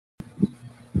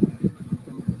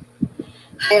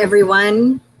Hi,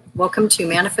 everyone. Welcome to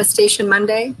Manifestation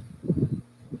Monday.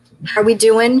 How are we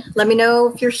doing? Let me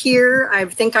know if you're here. I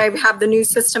think I have the new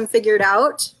system figured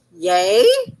out. Yay.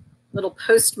 Little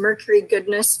post-Mercury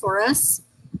goodness for us.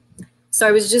 So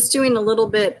I was just doing a little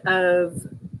bit of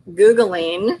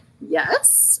Googling,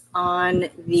 yes, on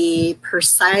the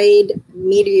Perseid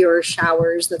Meteor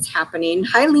Showers that's happening.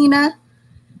 Hi, Lena.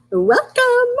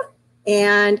 Welcome.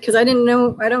 And because I don't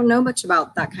know much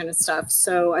about that kind of stuff.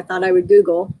 So I thought I would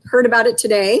Google, heard about it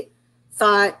today,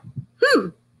 thought,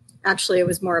 actually it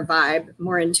was more a vibe,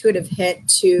 more intuitive hit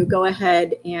to go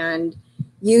ahead and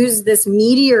use this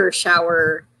meteor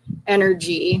shower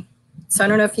energy. So I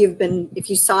don't know if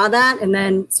you saw that. And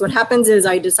then so what happens is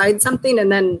I decide something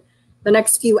and then the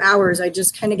next few hours, I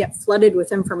just kind of get flooded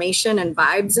with information and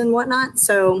vibes and whatnot.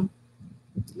 So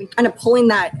I'm kind of pulling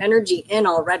that energy in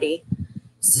already.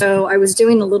 So I was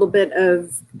doing a little bit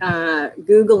of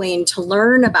Googling to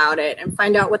learn about it and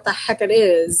find out what the heck it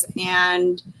is.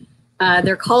 And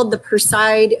they're called the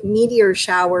Perseid Meteor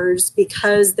Showers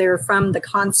because they're from the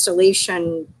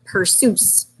constellation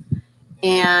Perseus.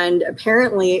 And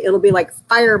apparently it'll be like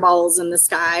fireballs in the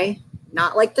sky,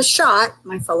 not like the shot,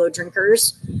 my fellow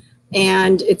drinkers.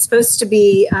 And it's supposed to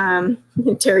be,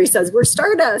 Terry says, we're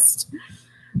stardust.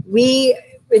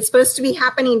 It's supposed to be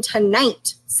happening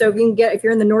tonight. So if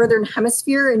you're in the Northern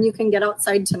Hemisphere and you can get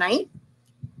outside tonight,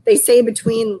 they say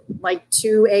between like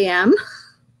 2 a.m.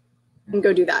 and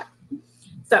go do that.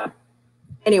 So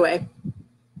anyway,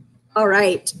 all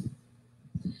right.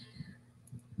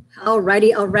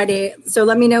 Alrighty. So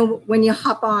let me know when you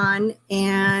hop on.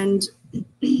 And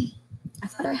I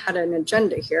thought I had an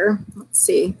agenda here. Let's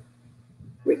see. Here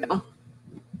we go.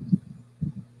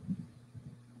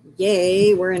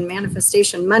 Yay, we're in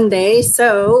Manifestation Monday.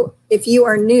 So if you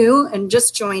are new and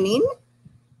just joining,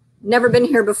 never been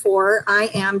here before,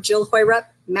 I am Jyll Hoyrup,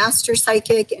 master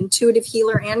psychic, intuitive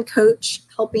healer, and coach,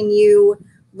 helping you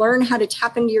learn how to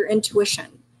tap into your intuition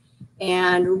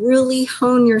and really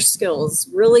hone your skills,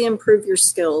 really improve your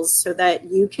skills so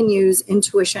that you can use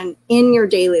intuition in your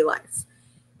daily life.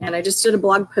 And I just did a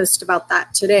blog post about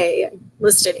that today. I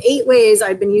listed 8 ways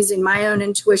I've been using my own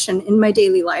intuition in my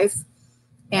daily life.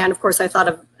 And of course, I thought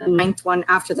of a 9th one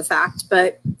after the fact.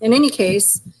 But in any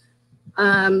case,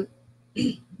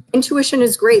 intuition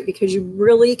is great because you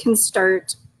really can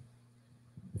start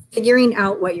figuring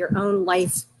out what your own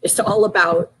life is all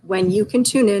about when you can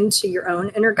tune into your own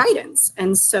inner guidance.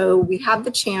 And so we have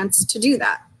the chance to do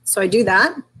that. So I do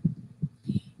that.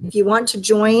 If you want to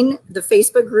join the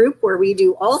Facebook group where we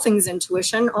do all things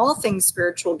intuition, all things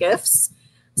spiritual gifts,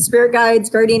 spirit guides,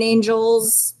 guardian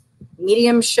angels,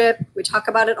 mediumship, we talk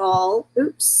about it all.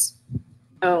 Oops.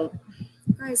 Oh,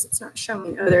 guys, it's not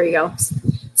showing. Oh, there you go.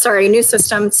 Sorry, new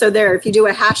system. So there, if you do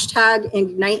a hashtag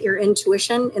ignite your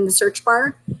intuition in the search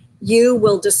bar, you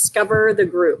will discover the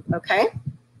group, okay?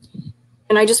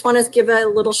 And I just want to give a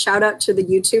little shout out to the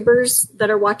YouTubers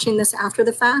that are watching this after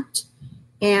the fact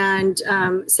and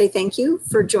say thank you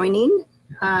for joining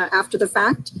after the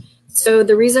fact. So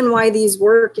the reason why these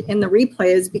work in the replay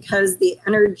is because the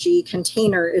energy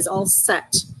container is all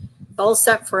set. It's all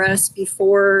set for us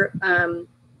before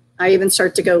I even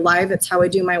start to go live. It's how I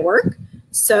do my work.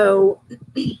 So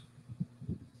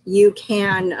you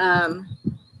can,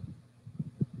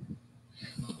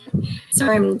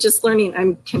 sorry, I'm just learning.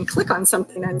 I can click on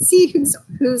something and see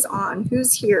who's on,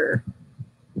 who's here,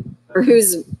 or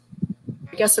who's,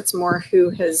 I guess it's more who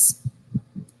has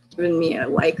given me a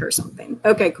like or something.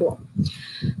 Okay, cool.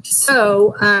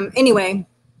 So anyway,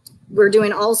 we're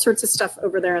doing all sorts of stuff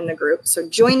over there in the group. So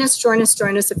join us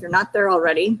if you're not there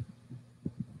already.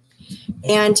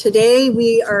 And today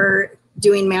we are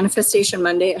doing Manifestation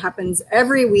Monday. It happens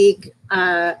every week.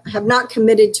 I have not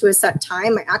committed to a set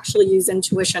time. I actually use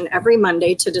intuition every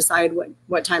Monday to decide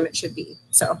what time it should be.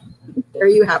 So there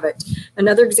you have it.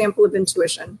 Another example of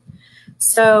intuition.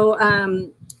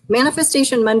 So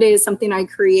Manifestation Monday is something I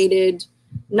created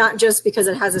not just because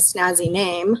it has a snazzy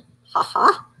name,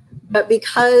 but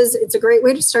because it's a great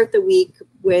way to start the week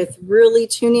with really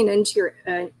tuning into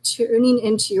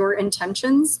your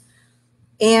intentions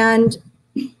and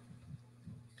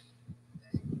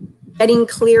getting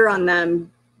clear on them,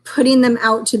 putting them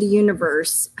out to the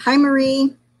universe. Hi,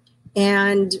 Marie.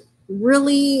 And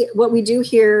really what we do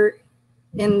here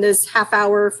in this half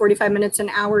hour, 45 minutes, an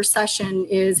hour session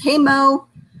is, hey, Mo,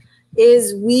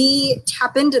 is we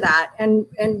tap into that. And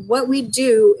what we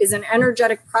do is an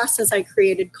energetic process I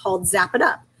created called Zap It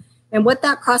Up. And what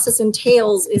that process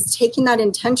entails is taking that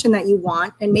intention that you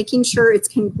want and making sure it's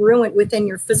congruent within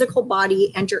your physical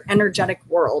body and your energetic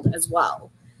world as well.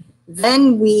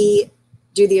 Then we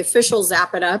do the official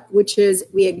Zap It Up, which is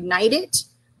we ignite it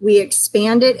we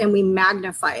expand it, and we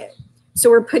magnify it. So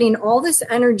we're putting all this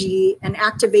energy and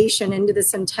activation into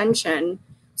this intention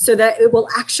so that it will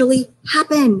actually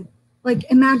happen. Like,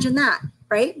 imagine that,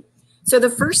 right? So the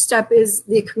first step is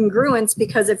the congruence,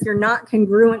 because if you're not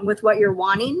congruent with what you're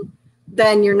wanting,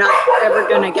 then you're not ever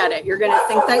going to get it. You're going to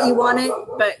think that you want it,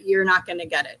 but you're not going to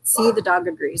get it. See, the dog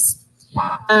agrees.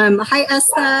 Hi,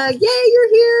 Estha. Yay, you're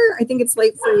here. I think it's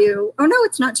late for you. Oh, no,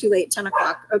 it's not too late. 10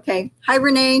 o'clock. Okay. Hi,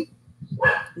 Renee.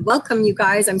 Welcome, you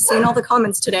guys. I'm seeing all the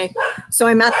comments today. So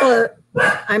I'm at the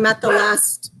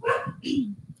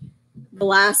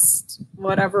last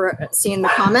whatever, seeing the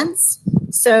comments.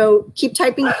 So keep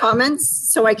typing comments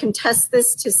so I can test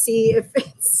this to see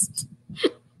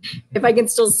if I can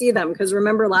still see them. Because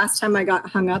remember last time I got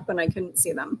hung up and I couldn't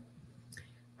see them.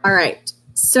 All right.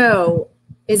 So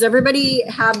is everybody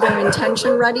have their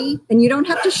intention ready? And you don't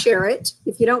have to share it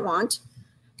if you don't want.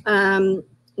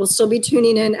 We'll still be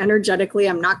tuning in energetically.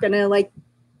 I'm not going to like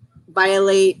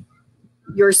violate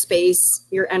your space,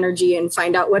 your energy, and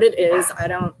find out what it is. I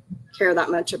don't care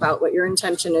that much about what your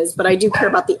intention is, but I do care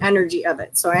about the energy of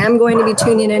it. So I am going to be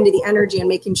tuning into the energy and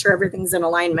making sure everything's in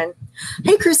alignment.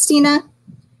 Hey, Christina.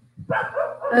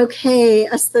 Okay,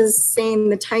 Estha's saying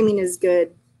the timing is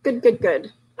good.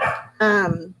 Good.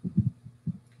 All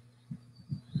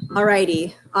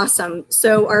righty, awesome.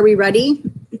 So are we ready?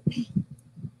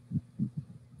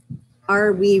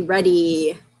 Are we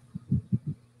ready?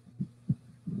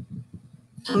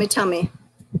 Tell me.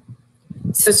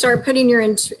 So start putting your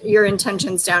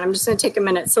intentions down. I'm just going to take a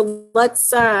minute. So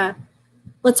let's all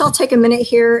take a minute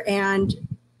here and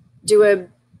do a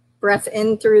breath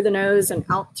in through the nose and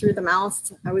out through the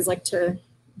mouth. I always like to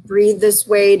breathe this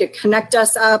way to connect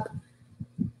us up,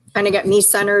 kind of get me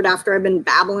centered after I've been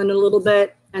babbling a little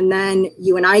bit. And then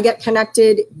you and I get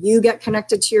connected, you get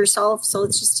connected to yourself. So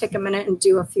let's just take a minute and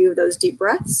do a few of those deep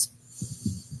breaths.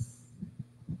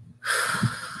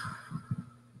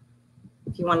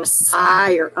 If you want to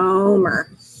sigh or om or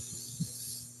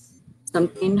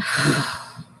something,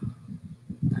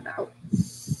 that out.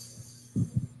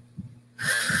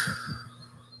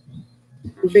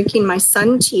 I'm drinking my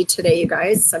sun tea today, you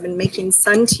guys. I've been making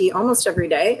sun tea almost every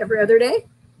day, every other day,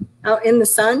 out in the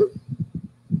sun.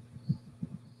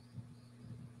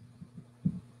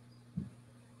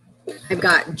 I've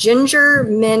got ginger,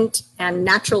 mint, and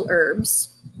natural herbs.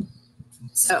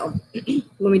 So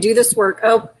when we do this work,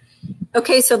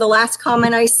 okay, so the last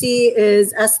comment I see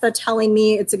is Estha telling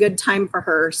me it's a good time for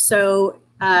her. So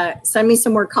send me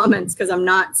some more comments because I'm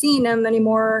not seeing them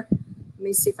anymore. Let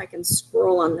me see if I can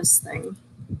scroll on this thing.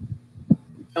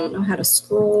 Don't know how to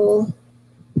scroll.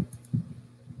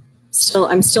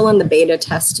 I'm still in the beta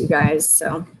test, you guys,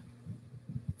 so.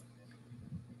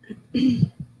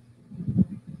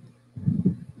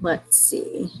 Let's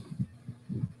see.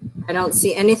 I don't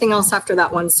see anything else after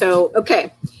that one. So,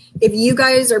 okay. If you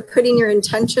guys are putting your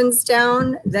intentions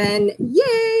down, then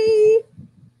yay.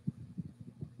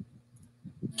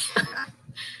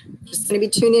 Just going to be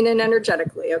tuning in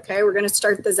energetically, okay? We're going to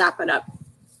start the Zap It Up.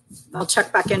 I'll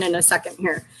check back in a second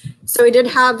here. So we did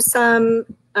have some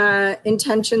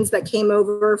intentions that came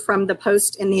over from the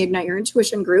post in the Ignite Your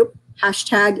Intuition group.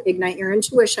 Hashtag Ignite Your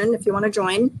Intuition if you want to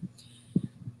join.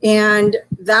 And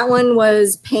that one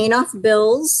was paying off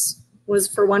bills was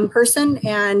for one person,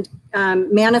 and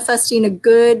manifesting a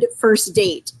good first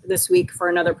date this week for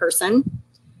another person.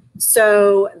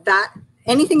 So that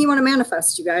anything you want to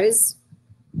manifest, you guys,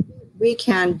 we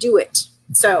can do it.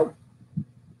 So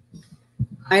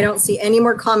I don't see any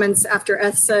more comments after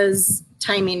Estha's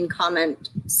timing comment.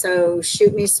 So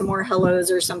shoot me some more hellos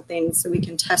or something so we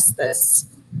can test this.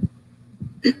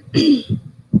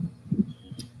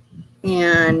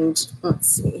 And let's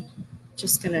see,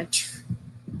 just gonna,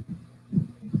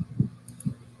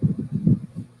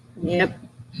 yep.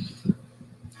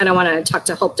 I don't want to talk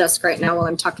to Help Desk right now while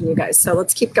I'm talking to you guys. So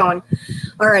let's keep going.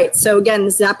 All right. So again,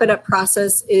 the Zap It Up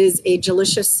process is a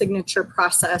Jyllicious signature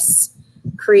process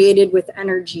created with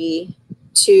energy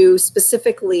to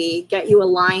specifically get you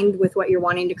aligned with what you're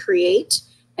wanting to create,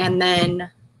 and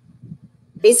then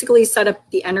basically set up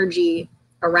the energy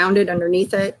around it,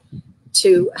 underneath it,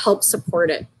 to help support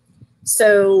it.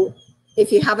 So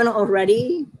if you haven't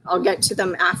already, I'll get to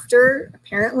them after,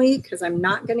 apparently, because I'm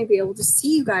not going to be able to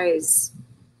see you guys.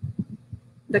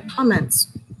 The comments.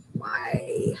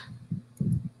 Why?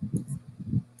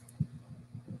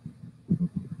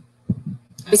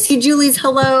 I see Julie's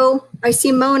hello. I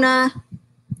see Mona.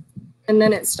 And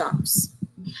then it stops.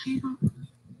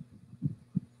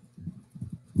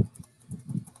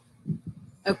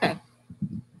 Okay.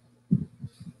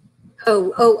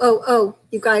 Oh,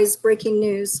 you guys, breaking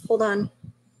news. Hold on.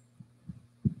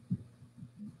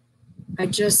 I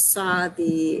just saw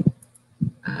the,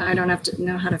 I don't have to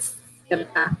know how to get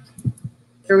it back.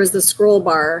 There was the scroll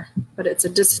bar, but it's a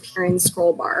disappearing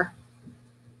scroll bar.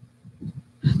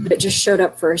 But it just showed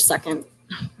up for a second.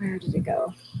 Where did it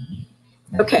go?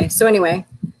 Okay, so anyway,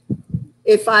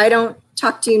 if I don't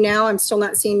talk to you now, I'm still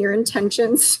not seeing your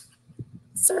intentions.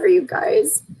 Sorry, you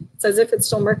guys. It's as if it's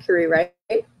still Mercury, right?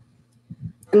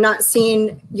 I'm not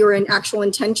seeing your actual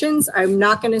intentions. I'm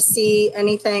not going to see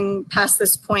anything past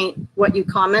this point, what you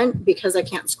comment, because I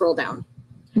can't scroll down.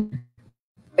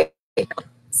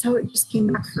 So it just came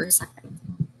back for a second.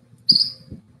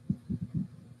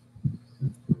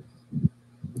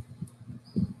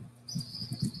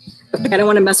 I don't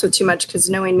want to mess with too much because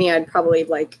knowing me, I'd probably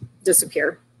like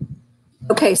disappear.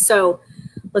 Okay, so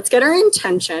let's get our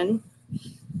intention.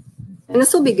 And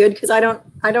this will be good because I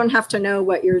don't have to know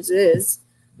what yours is,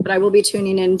 but I will be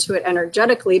tuning into it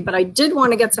energetically. But I did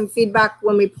want to get some feedback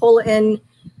when we pull in.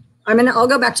 I'll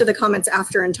go back to the comments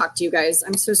after and talk to you guys.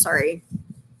 I'm so sorry.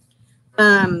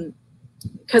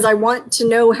 Because I want to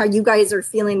know how you guys are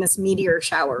feeling this meteor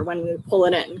shower when we pull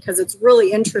it in, because it's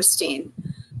really interesting.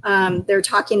 They're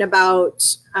talking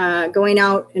about going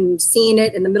out and seeing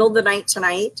it in the middle of the night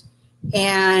tonight,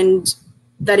 and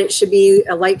that it should be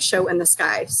a light show in the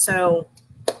sky. So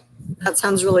that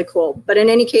sounds really cool. But in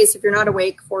any case, if you're not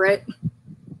awake for it,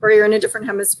 or you're in a different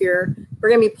hemisphere, we're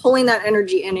going to be pulling that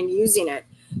energy in and using it.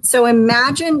 So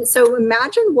imagine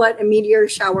what a meteor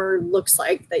shower looks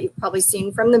like that you've probably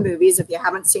seen from the movies if you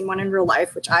haven't seen one in real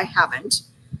life, which I haven't.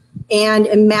 And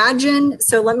imagine,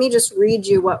 so let me just read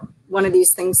you what one of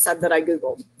these things said that I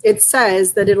Googled. It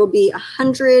says that it'll be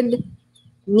 100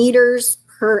 meters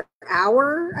per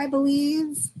hour, I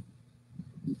believe.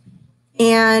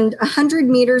 And 100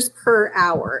 meters per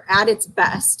hour at its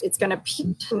best. It's going to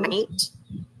peak tonight.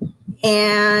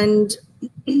 And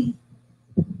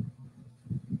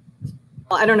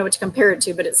well, I don't know what to compare it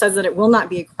to, but it says that it will not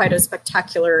be quite as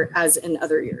spectacular as in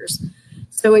other years.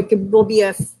 So it will be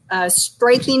a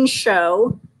striking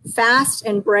show. Fast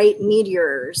and bright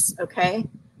meteors, okay,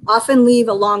 often leave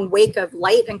a long wake of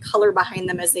light and color behind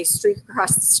them as they streak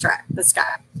across the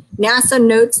sky. NASA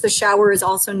notes the shower is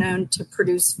also known to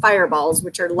produce fireballs,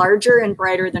 which are larger and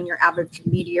brighter than your average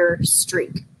meteor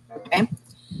streak, okay?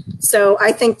 So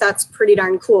I think that's pretty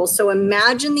darn cool. So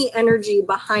imagine the energy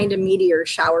behind a meteor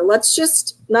shower. Let's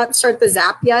just not start the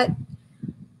zap yet.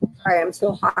 Sorry, I'm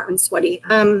so hot and sweaty.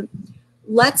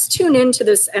 Let's tune into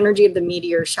this energy of the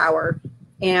meteor shower.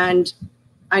 And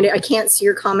I can't see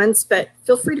your comments, but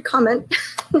feel free to comment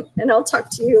and I'll talk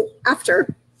to you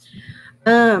after.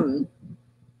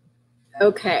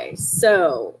 Okay,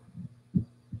 so,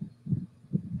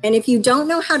 and if you don't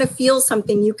know how to feel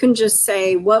something, you can just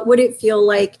say, what would it feel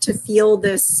like to feel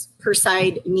this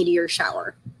Perseid meteor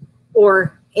shower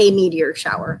or a meteor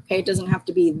shower? Okay, it doesn't have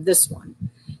to be this one.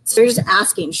 So you're just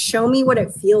asking, show me what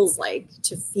it feels like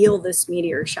to feel this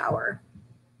meteor shower.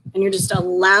 And you're just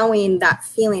allowing that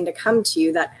feeling to come to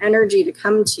you, that energy to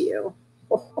come to you.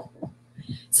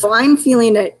 So I'm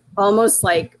feeling it almost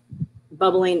like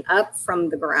bubbling up from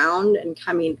the ground and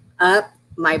coming up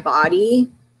my body,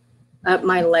 up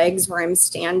my legs where I'm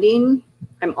standing.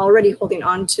 I'm already holding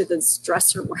on to this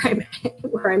dresser where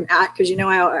I'm at, because you know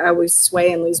I always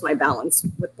sway and lose my balance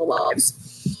with the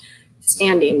logs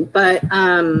standing. But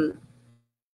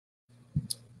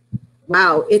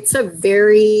wow, it's a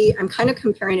very, I'm kind of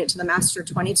comparing it to the Master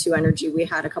 22 energy we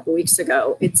had a couple weeks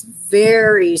ago. It's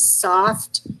very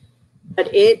soft, but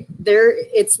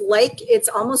it's like, it's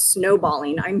almost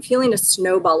snowballing. I'm feeling a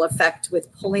snowball effect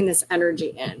with pulling this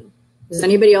energy in. Does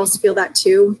anybody else feel that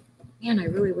too? Man, I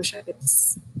really wish I could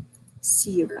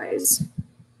see you guys.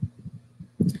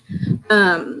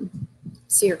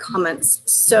 See your comments.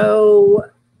 So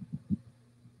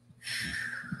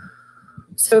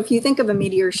if you think of a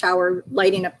meteor shower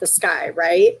lighting up the sky,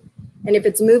 right? And if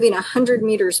it's moving 100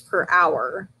 meters per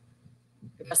hour,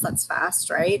 I guess that's fast,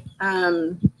 right?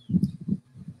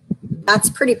 That's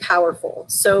pretty powerful.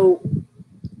 So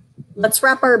let's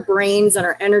wrap our brains and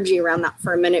our energy around that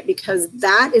for a minute, because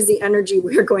that is the energy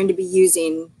we're going to be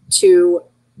using to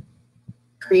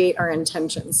create our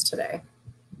intentions today.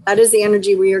 That is the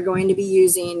energy we are going to be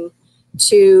using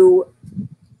to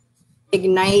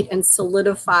ignite and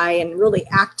solidify and really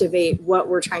activate what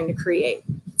we're trying to create.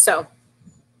 So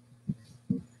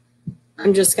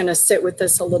I'm just going to sit with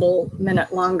this a little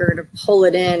minute longer to pull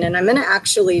it in, and I'm going to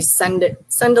actually send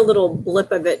a little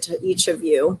blip of it to each of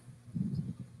you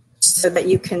so that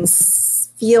you can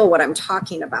feel what I'm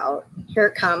talking about. Here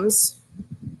it comes.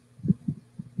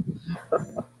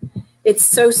 It's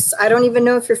so, I don't even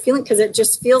know if you're feeling, because it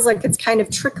just feels like it's kind of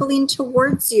trickling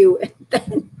towards you, and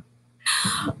then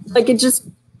Like it just,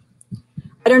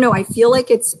 I don't know. I feel like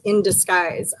it's in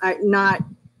disguise. Not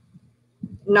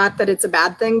that it's a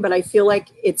bad thing, but I feel like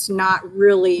it's not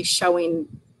really showing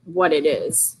what it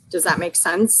is. Does that make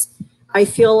sense? I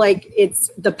feel like it's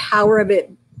the power of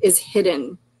it is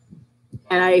hidden.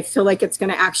 And I feel like it's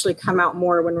going to actually come out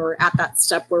more when we're at that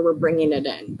step where we're bringing it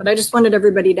in. But I just wanted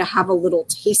everybody to have a little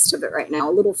taste of it right now,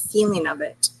 a little feeling of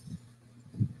it.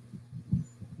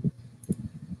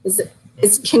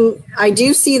 I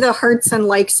do see the hearts and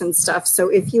likes and stuff. So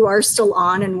if you are still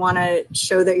on and want to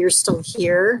show that you're still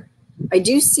here, I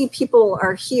do see people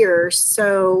are here.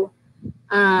 So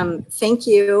thank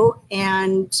you.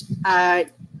 And I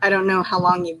don't know how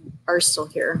long you are still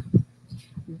here,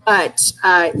 but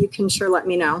you can sure let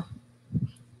me know.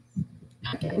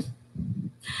 Okay.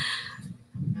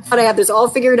 I thought I had this all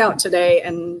figured out today,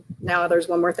 and now there's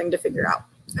one more thing to figure out.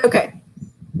 Okay.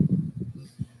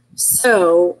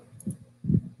 So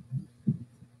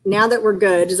now that we're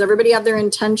good, does everybody have their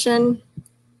intention?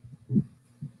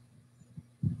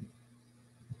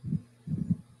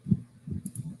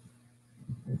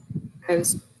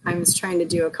 I was trying to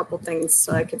do a couple things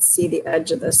so I could see the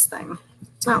edge of this thing.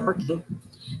 It's not working.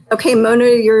 Okay, Mona,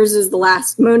 yours is the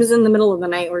last. Mona's in the middle of the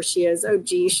night where she is. Oh,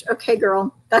 geez. Okay,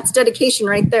 girl. That's dedication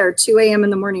right there. 2 a.m. in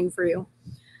the morning for you.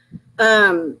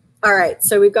 All right,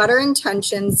 so we've got our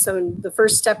intentions. So the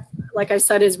first step, like I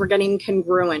said, is we're getting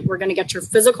congruent. We're going to get your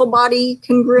physical body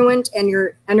congruent and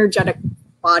your energetic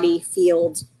body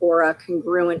field aura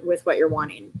congruent with what you're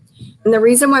wanting. And the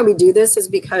reason why we do this is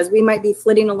because we might be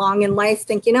flitting along in life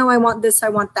thinking, oh, I want this, I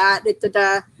want that, da, da,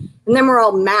 da. And then we're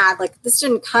all mad, like, this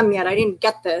didn't come yet, I didn't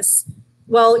get this.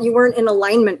 Well, you weren't in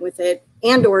alignment with it,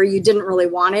 and or you didn't really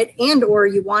want it, and or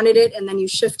you wanted it and then you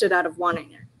shifted out of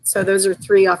wanting it. So those are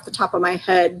 3 off the top of my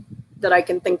head that I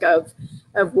can think of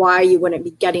why you wouldn't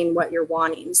be getting what you're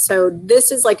wanting. So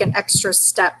this is like an extra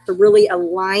step to really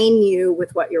align you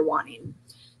with what you're wanting.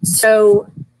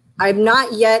 So I've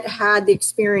not yet had the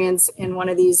experience in one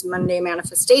of these Monday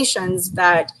manifestations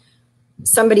that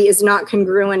somebody is not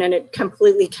congruent and it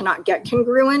completely cannot get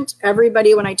congruent.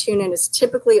 Everybody, when I tune in, is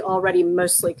typically already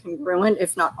mostly congruent,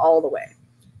 if not all the way.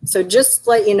 So just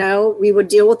let you know, we would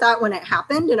deal with that when it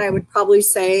happened. And I would probably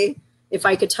say, if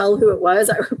I could tell who it was,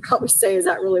 I would probably say, is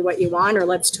that really what you want? Or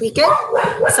let's tweak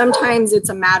it. Sometimes it's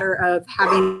a matter of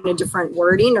having a different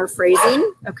wording or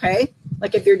phrasing, okay?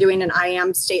 Like if you're doing an I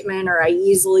am statement or I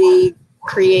easily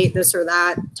create this or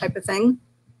that type of thing.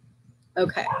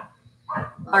 Okay.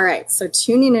 All right, so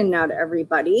tuning in now to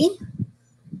everybody.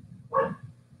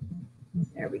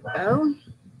 There we go.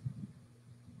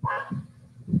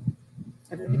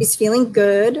 Everybody's feeling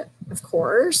good, of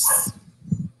course,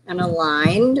 and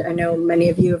aligned. I know many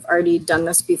of you have already done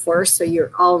this before, so you're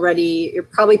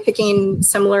probably picking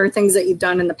similar things that you've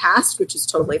done in the past, which is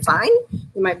totally fine.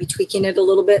 You might be tweaking it a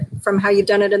little bit from how you've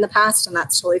done it in the past, and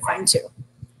that's totally fine too.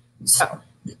 So,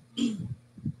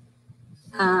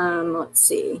 let's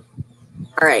see.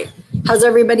 All right, how's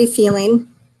everybody feeling?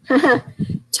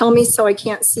 Tell me so I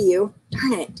can't see you.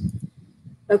 Darn it.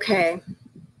 Okay.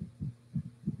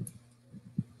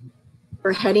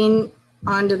 We're heading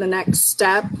on to the next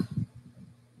step.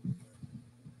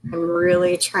 I'm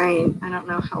really trying, I don't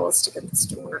know how else to get this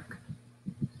to work.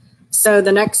 So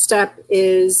the next step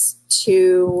is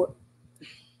to,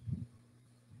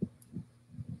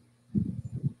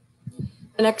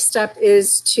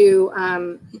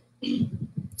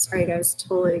 sorry guys,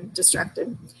 totally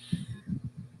distracted.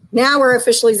 Now we're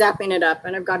officially zapping it up,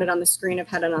 and I've got it on the screen. I've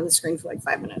had it on the screen for like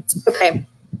 5 minutes. Okay,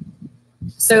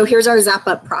 so here's our zap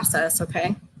up process,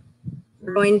 okay?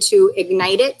 We're going to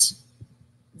ignite it,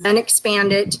 then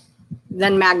expand it,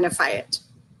 then magnify it.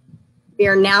 We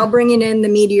are now bringing in the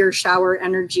meteor shower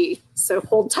energy. So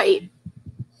hold tight,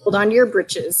 hold on to your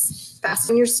britches,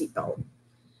 fasten your seatbelt,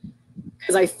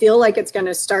 because I feel like it's going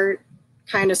to start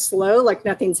kind of slow, like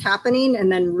nothing's happening,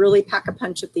 and then really pack a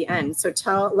punch at the end. So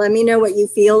let me know what you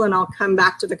feel, and I'll come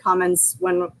back to the comments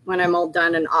when I'm all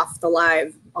done and off the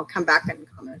live. I'll come back and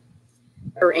comment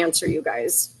or answer you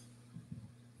guys.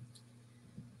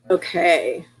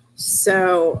 Okay,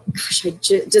 so gosh,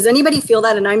 does anybody feel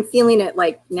that? And I'm feeling it,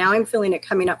 like now I'm feeling it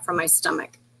coming up from my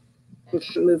stomach and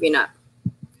moving up,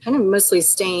 kind of mostly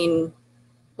staying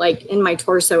like in my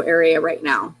torso area right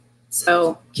now.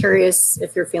 So curious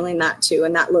if you're feeling that too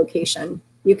in that location.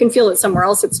 You can feel it somewhere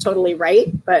else, it's totally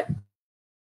right, but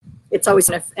it's always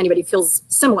if anybody feels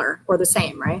similar or the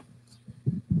same, right?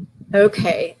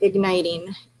 Okay,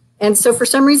 igniting. And so for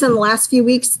some reason, the last few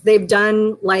weeks, they've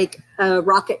done like a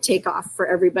rocket takeoff for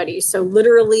everybody. So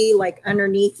literally like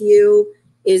underneath you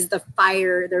is the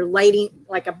fire. They're lighting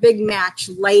like a big match,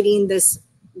 lighting this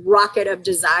rocket of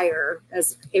desire,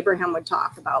 as Abraham would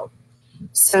talk about.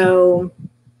 So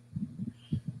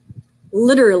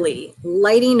literally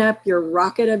lighting up your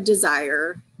rocket of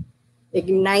desire,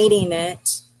 igniting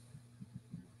it.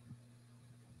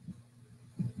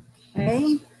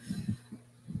 Okay.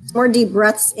 More deep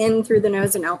breaths in through the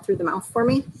nose and out through the mouth for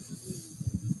me.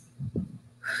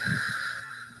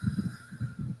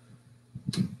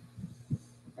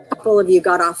 A couple of you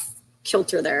got off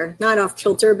kilter there. Not off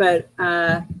kilter, but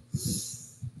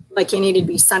like you needed to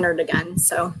be centered again.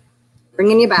 So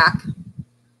bringing you back.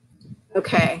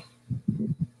 Okay.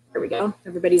 There we go.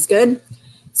 Everybody's good.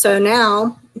 So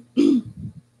now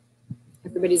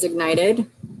everybody's ignited.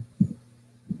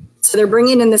 So they're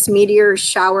bringing in this meteor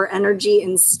shower energy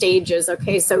in stages.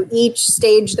 Okay, so each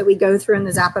stage that we go through in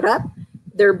the Zap It Up,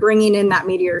 they're bringing in that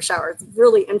meteor shower. It's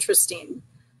really interesting.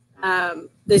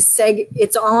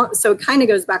 It's all, so it kind of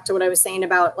goes back to what I was saying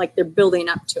about like they're building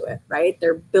up to it, right?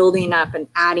 They're building up and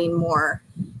adding more,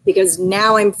 because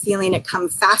now I'm feeling it come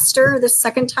faster the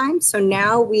second time. So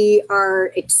now we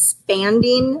are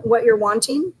expanding what you're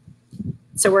wanting.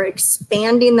 So we're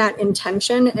expanding that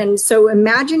intention. And so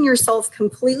imagine yourself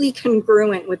completely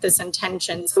congruent with this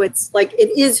intention. So it's like,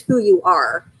 it is who you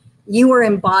are. You are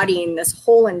embodying this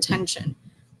whole intention.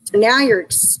 So now you're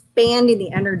expanding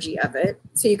the energy of it.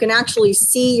 So you can actually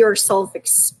see yourself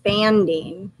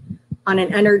expanding on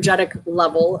an energetic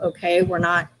level. Okay. We're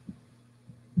not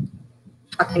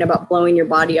talking about blowing your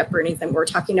body up or anything. We're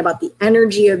talking about the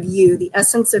energy of you, the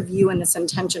essence of you, and this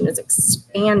intention is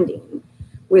expanding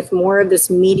with more of this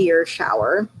meteor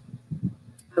shower.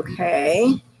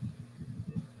 Okay.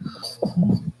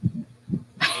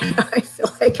 I feel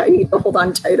like I need to hold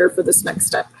on tighter for this next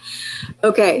step.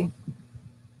 Okay.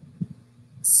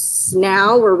 So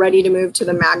now we're ready to move to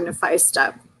the Magnify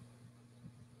step.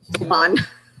 Hold on.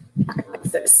 Like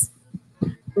this.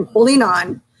 I'm holding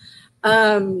on.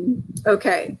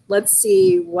 Okay. Let's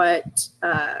see what,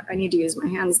 I need to use my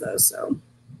hands though, so.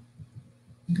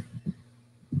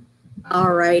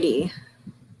 Alrighty.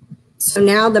 So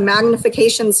now the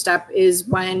magnification step is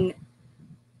when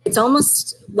it's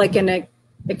almost like an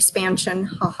expansion,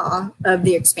 of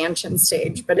the expansion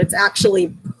stage, but it's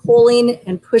actually pulling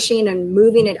and pushing and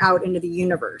moving it out into the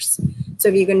universe. So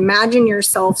if you can imagine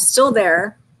yourself still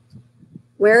there,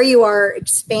 where you are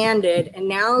expanded, and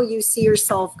now you see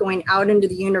yourself going out into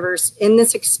the universe in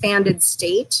this expanded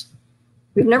state.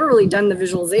 We've never really done the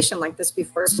visualization like this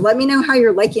before. So let me know how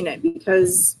you're liking it,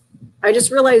 because I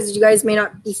just realized you guys may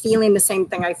not be feeling the same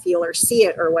thing I feel or see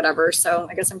it or whatever. So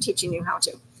I guess I'm teaching you how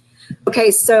to.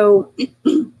 Okay, so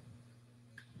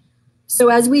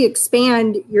as we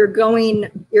expand, you're going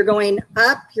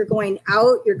up, you're going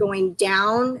out, you're going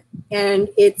down, and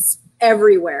it's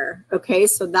everywhere. Okay,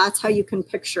 so that's how you can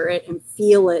picture it and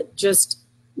feel it just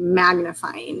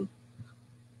magnifying.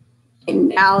 And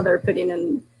now they're putting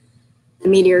in the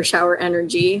meteor shower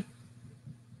energy.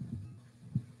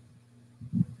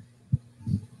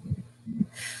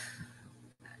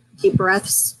 Deep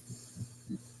breaths.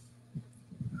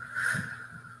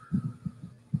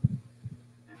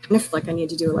 I kind of feel like I need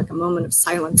to do like a moment of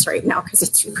silence right now, because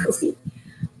it's really,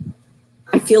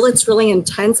 I feel it's really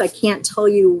intense. I can't tell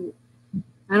you,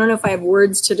 I don't know if I have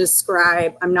words to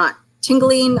describe. I'm not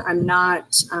tingling. I'm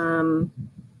not,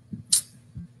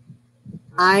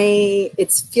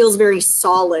 it feels very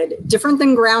solid, different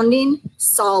than grounding,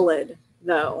 solid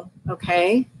though.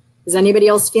 Okay. Is anybody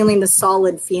else feeling the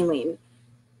solid feeling?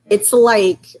 It's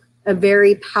like a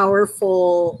very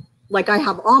powerful, like I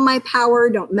have all my power,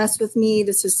 don't mess with me,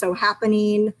 this is so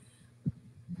happening,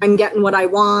 I'm getting what I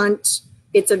want.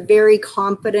 It's a very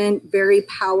confident, very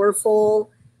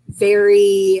powerful,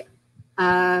 very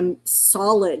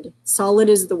solid. Solid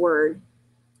is the word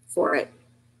for it.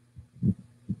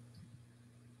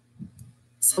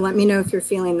 So let me know if you're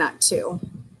feeling that too.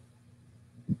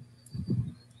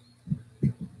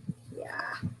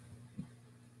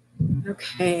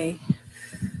 Okay.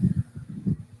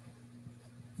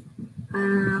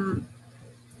 I'm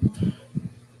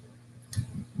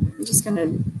just going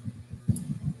to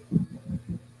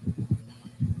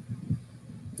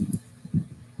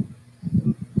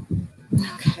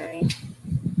okay.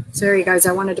 Sorry, you guys,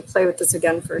 I wanted to play with this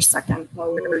again for a second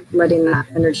while we were letting that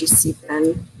energy seep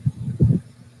in.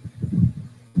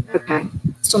 Okay,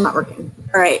 still not working.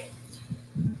 All right.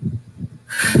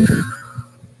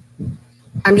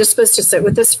 I'm just supposed to sit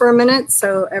with this for a minute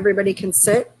so everybody can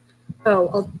sit. Oh,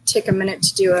 I'll take a minute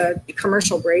to do a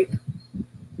commercial break.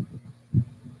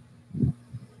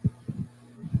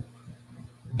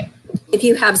 If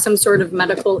you have some sort of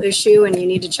medical issue and you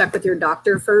need to check with your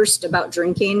doctor first about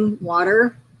drinking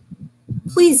water,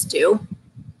 please do.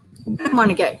 I don't want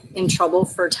to get in trouble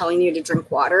for telling you to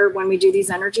drink water when we do these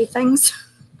energy things,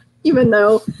 even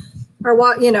though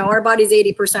our body's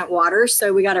 80% water,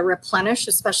 so we got to replenish,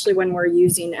 especially when we're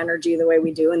using energy the way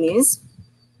we do in these.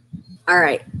 All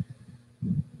right.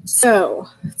 So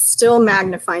still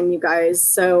magnifying, you guys.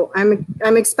 So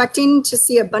I'm expecting to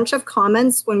see a bunch of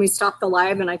comments when we stop the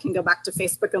live, and I can go back to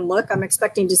Facebook and look. I'm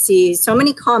expecting to see so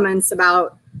many comments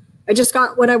about, I just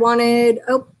got what I wanted.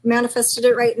 Oh, manifested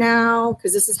it right now,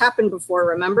 because this has happened before,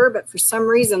 remember? But for some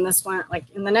reason, this went like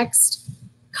in the next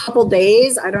couple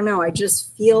days. I don't know. I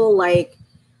just feel like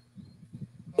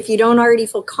if you don't already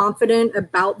feel confident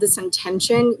about this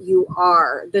intention, you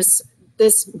are. This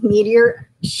meteor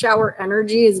shower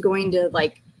energy is going to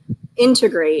like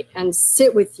integrate and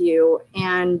sit with you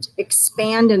and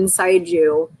expand inside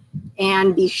you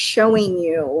and be showing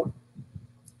you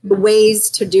the ways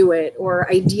to do it,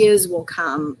 or ideas will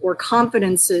come, or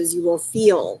confidences you will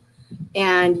feel,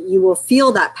 and you will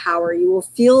feel that power. You will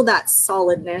feel that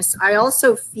solidness. I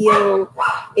also feel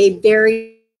a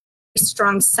very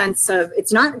strong sense of,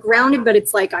 it's not grounded, but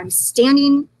it's like I'm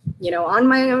standing, on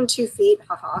my own 2 feet.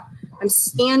 Haha. I'm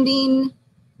standing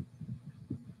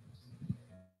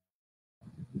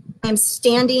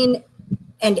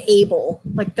and able.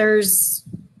 Like there is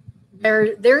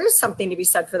something to be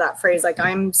said for that phrase. Like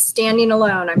I'm standing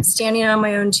alone. I'm standing on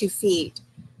my own 2 feet.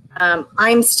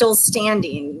 I'm still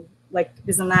standing. Like,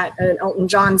 isn't that an Elton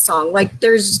John song? Like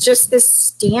there's just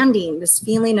this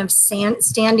feeling of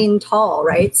standing tall,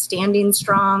 right? Standing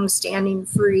strong, standing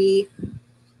free.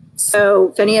 So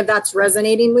if any of that's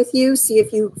resonating with you, see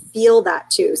if you feel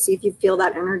that too. See if you feel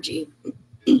that energy.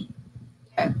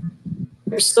 Okay.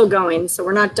 We're still going, so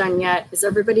we're not done yet. So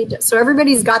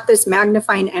everybody's got this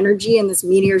magnifying energy and this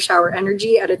meteor shower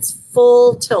energy at its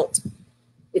full tilt.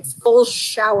 Its full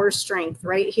shower strength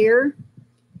right here.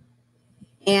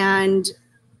 And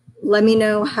let me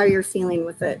know how you're feeling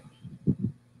with it.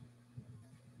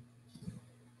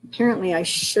 Apparently I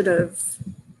should have.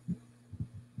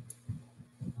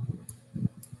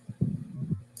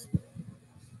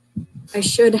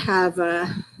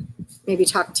 Maybe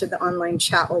talked to the online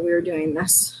chat while we were doing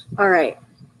this. All right.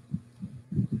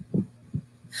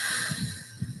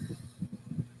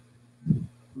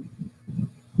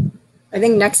 I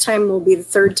think next time will be the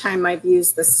 3rd time I've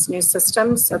used this new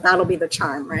system, so that'll be the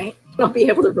charm, right? I'll be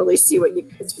able to really see what you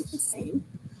guys are saying.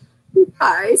 You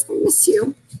guys, I miss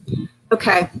you.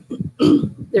 Okay.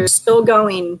 They're still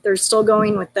going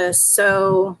with this.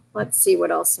 So let's see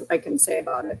what else I can say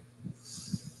about it.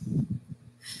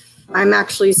 I'm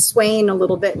actually swaying a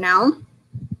little bit now.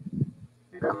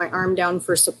 I got my arm down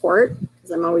for support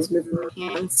because I'm always moving my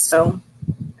hands. So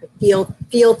I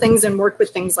feel things and work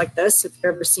with things like this if you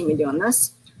ever see me doing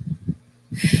this.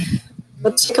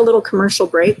 Let's take a little commercial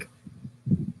break.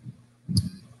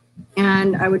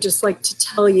 And I would just like to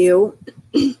tell you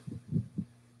that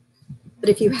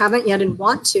if you haven't yet and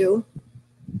want to,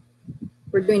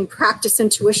 we're doing practice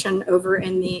intuition over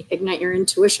in the Ignite Your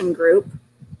Intuition group.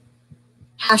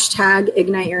 Hashtag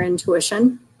Ignite Your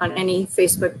Intuition on any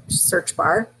Facebook search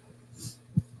bar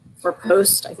or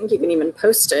post. I think you can even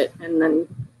post it and then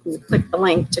you click the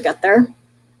link to get there.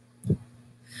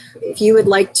 If you would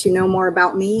like to know more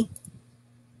about me,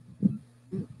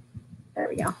 there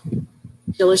we go.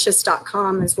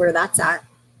 Jyllicious.com is where that's at.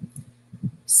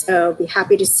 So be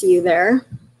happy to see you there.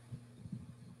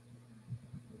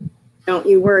 Don't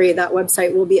you worry, that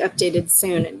website will be updated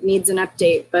soon. It needs an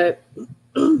update, but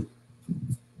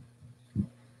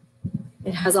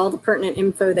it has all the pertinent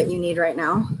info that you need right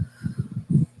now.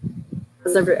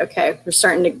 Okay, we're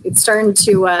starting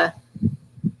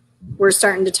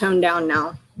to tone down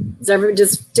now.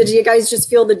 Did you guys just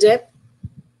feel the dip?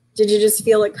 Did you just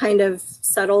feel it kind of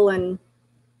settle and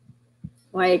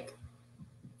like,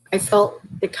 I felt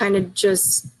it kind of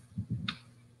just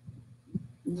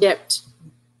dipped.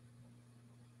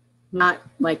 Not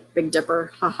like Big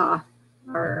Dipper, haha,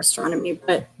 or astronomy,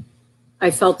 but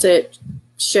I felt it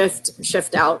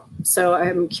shift out. So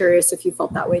I'm curious if you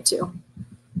felt that way too.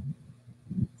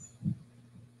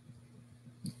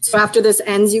 So after this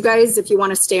ends, you guys, if you want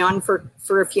to stay on for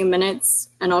a few minutes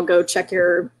and I'll go check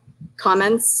your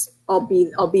comments, I'll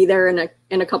be there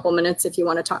in a couple minutes if you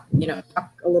want to talk,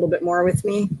 talk a little bit more with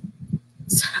me.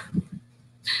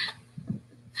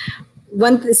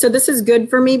 So this is good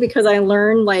for me because I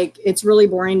learned like it's really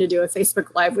boring to do a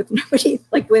Facebook Live with nobody.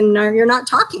 Like when you're not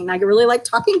talking, I really like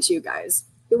talking to you guys.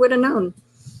 Who would have known?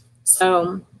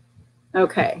 So,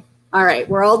 okay. All right.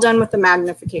 We're all done with the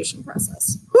magnification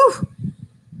process. Whew.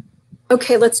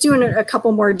 Okay, let's do a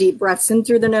couple more deep breaths in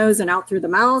through the nose and out through the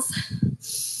mouth.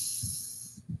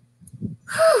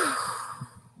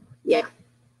 Yeah.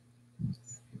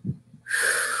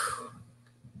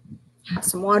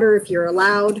 some water if you're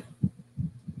allowed.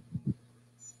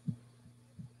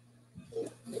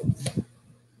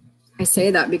 I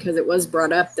say that because it was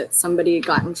brought up that somebody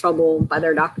got in trouble by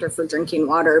their doctor for drinking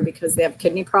water because they have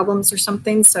kidney problems or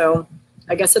something. So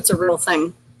I guess it's a real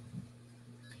thing.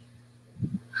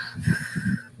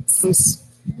 Seems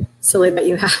silly that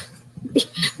you have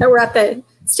that we're at the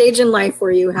stage in life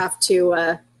where you have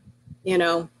to, you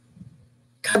know,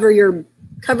 cover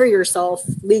yourself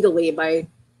legally by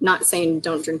not saying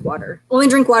don't drink water. Only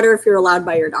drink water if you're allowed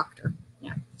by your doctor.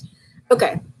 Yeah.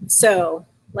 Okay. So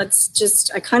let's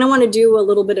just, I kind of want to do a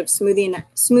little bit of smoothing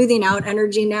out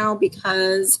energy now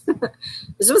because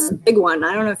this was a big one.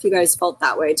 I don't know if you guys felt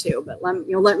that way too, but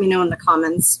you'll let me know in the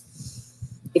comments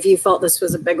if you felt this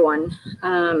was a big one.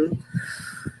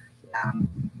 Yeah.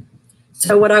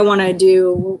 So what we want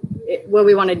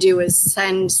to do is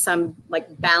send some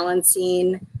like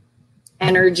balancing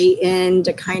energy in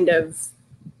to kind of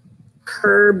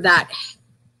curb that.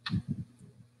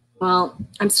 Well,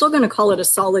 I'm still going to call it a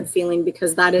solid feeling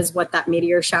because that is what that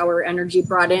meteor shower energy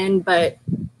brought in, but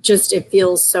just it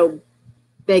feels so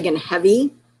big and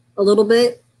heavy a little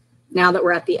bit now that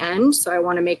we're at the end. So I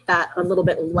want to make that a little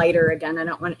bit lighter again. I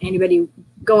don't want anybody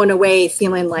going away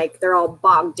feeling like they're all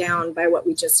bogged down by what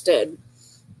we just did.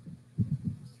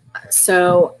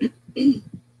 So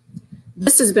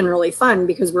this has been really fun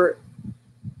because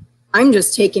I'm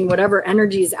just taking whatever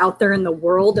energy is out there in the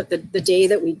world at the day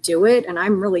that we do it, and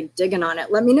I'm really digging on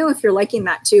it. Let me know if you're liking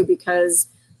that too, because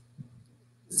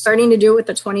starting to do it with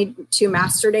the 22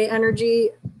 Master Day energy,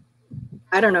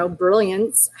 I don't know,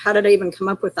 brilliance. How did I even come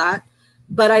up with that?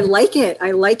 But I like it.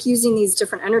 I like using these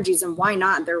different energies, and why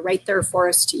not? They're right there for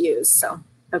us to use. So,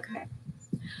 okay.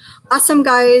 Awesome,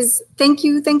 guys. Thank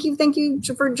you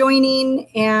for joining,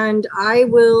 and I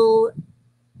will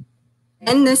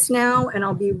end this now, and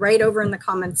I'll be right over in the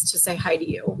comments to say hi to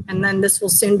you. And then this will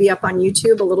soon be up on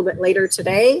YouTube a little bit later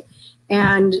today,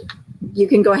 and you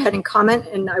can go ahead and comment,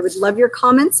 and I would love your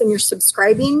comments, and you're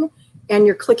subscribing, and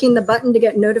you're clicking the button to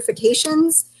get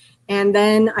notifications, and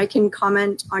then I can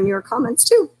comment on your comments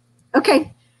too.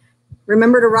 Okay.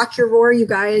 Remember to rock your roar, you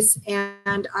guys,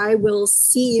 and I will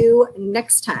see you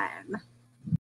next time.